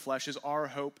hoped in the flesh is our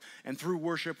hope, and through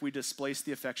worship we displace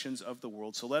the affections of the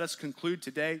world. So let us conclude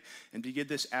today and begin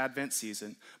this Advent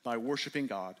season by worshiping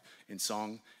God in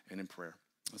song and in prayer.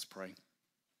 Let's pray.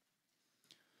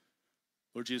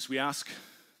 Lord Jesus, we ask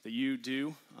that you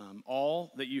do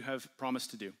all that you have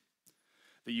promised to do,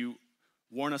 that you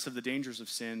warn us of the dangers of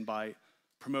sin by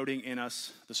promoting in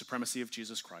us the supremacy of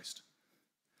Jesus Christ.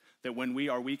 That when we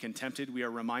are weak and tempted, we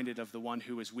are reminded of the one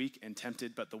who was weak and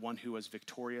tempted, but the one who was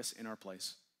victorious in our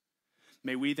place.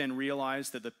 May we then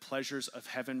realize that the pleasures of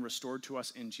heaven restored to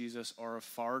us in Jesus are of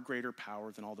far greater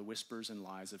power than all the whispers and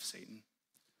lies of Satan.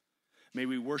 May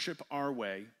we worship our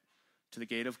way to the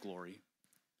gate of glory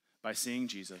by seeing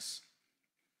Jesus,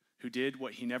 who did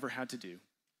what he never had to do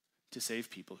to save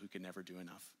people who could never do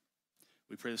enough.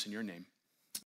 We pray this in your name.